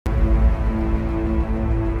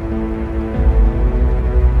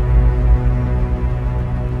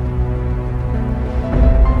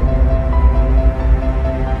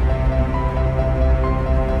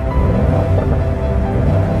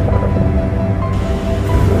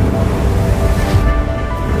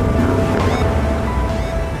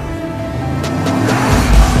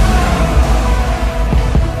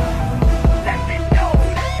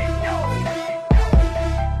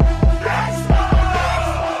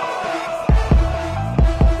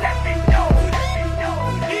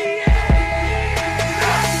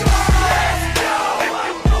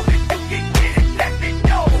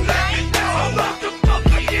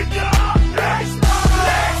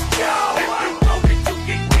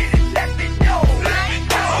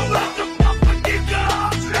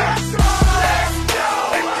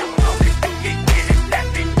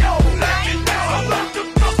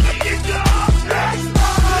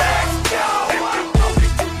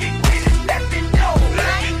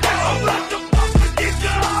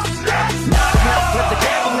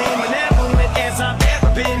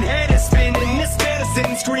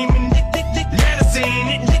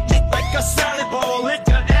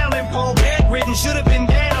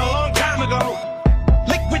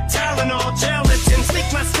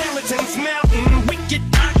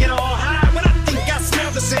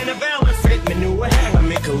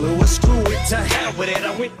to hell with it.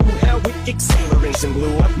 I went through hell with acceleration,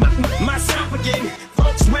 blew up myself again.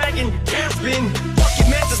 Volkswagen, Aspen, fucking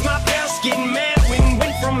matches my pal skin. Mad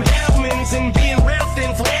went from Hellman's and being railed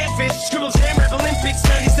thin, flatfish, scribbles, jam, rap Olympics,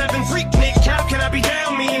 97 freak Nick. How can I be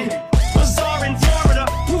down me in Bazaar in Florida?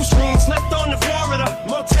 Bruce room slept on the Florida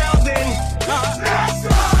motel then. Let's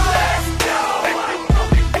go.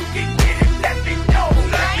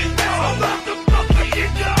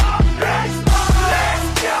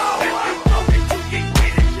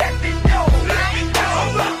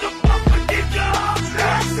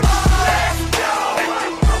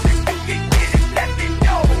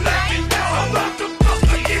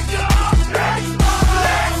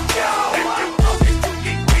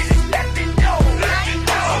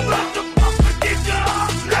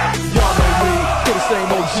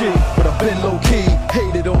 But I've been low-key,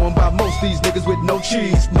 hated on by most these niggas with no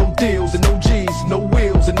cheese, no deals and no G's, no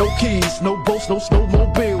wheels and no keys, no boats, no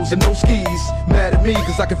snowmobiles and no skis. Mad at me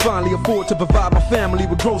cause I can finally afford to provide my family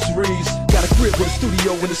with groceries. Got a crib with a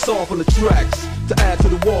studio and it's all full of tracks to add to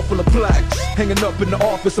the wall full of plaques, hanging up in the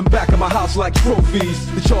office and back of my house like trophies.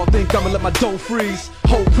 Did y'all think I'ma let my dough freeze?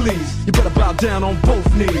 Hold please, you better bow down on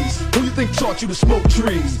both knees. Who you think taught you to smoke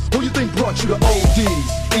trees? Who you think brought you to ODs,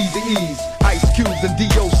 Easy-E's, Ice Cubes and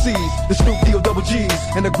DOCs, the Snoop Double G's,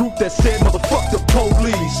 and the group that said motherfuck the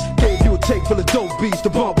police. Gave you a tape full of dope beats to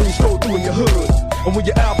bump when you stroll through in your hood. And when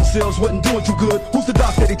your album sales wasn't doing too good, who's the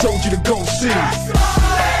doc that they told you to go see?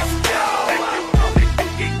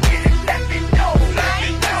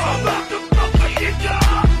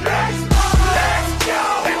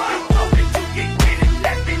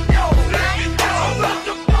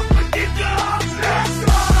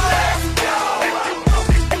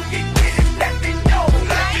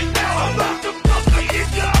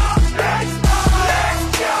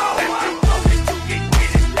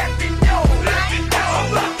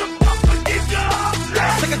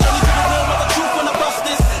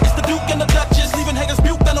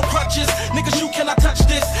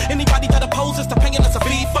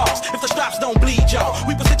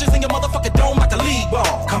 We put stitches in your motherfucking dome like a league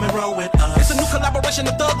ball. Come and roll with us. It's a new collaboration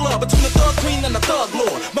of thug love between the thug queen and the thug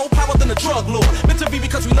lord. More power than the drug lord. Meant to be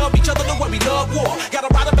because we love each other the way we love war. Got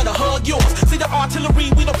a rider, better hug yours. See the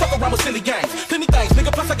artillery, we don't fuck around with silly games. Plenty things,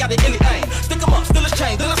 nigga, plus I got an illy aim. Stick him up, still his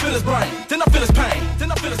chain, then I feel his brain. Then I feel his pain.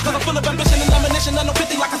 Then I feel his cause I'm full of ambition and ammunition. I know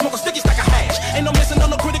 50 like I smoke a sticky stack of hash. Ain't no missing,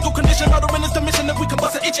 no critical condition. Murdering is the mission if we can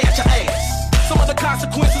bust it itchy at your ass. Some of the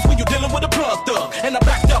consequences when you're dealing with a plug thug. And I'm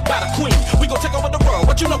backed up by the queen. We gon' take over the world.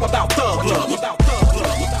 What you know about thug love? Let's go.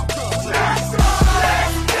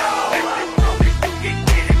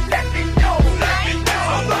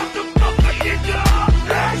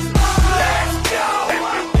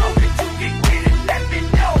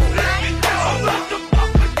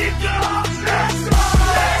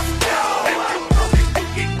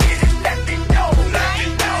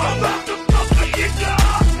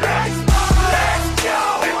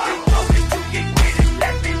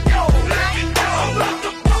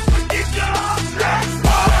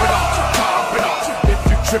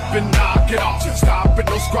 Trippin', knock it off. Stop it,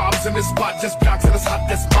 no squabs in this spot. Just blocks and it's hot,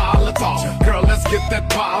 that's Molotov. Girl, let's get that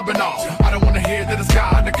bobbing off. I don't wanna hear that it's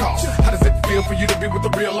got the cost. How does it feel for you to be with the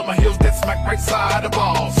real on my heels that smack right side the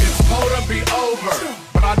balls? It's supposed to be over,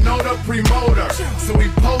 but I know the promoter, so we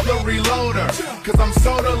pulled the reloader. Cause I'm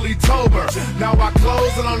totally tober. Now I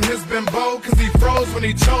close it on his bimbo, cause he froze when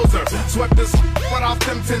he chose her. Swept this right off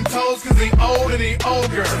them 10 toes, cause he old and he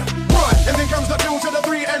ogre. One, and then comes the 2 to the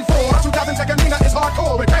 3 and 4. 2002 N9ne is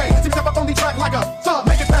hardcore with pain. Team step up on the track like a thug,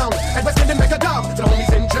 make it pound. And West End and make a dub. To the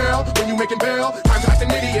homies in jail, when you making bail. Time to act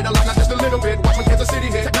an idiot, a lot, not just a little bit. Watch when Kansas City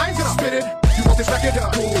hit. N9ne's gonna spit it. You want this record?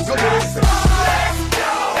 Cool, go get it.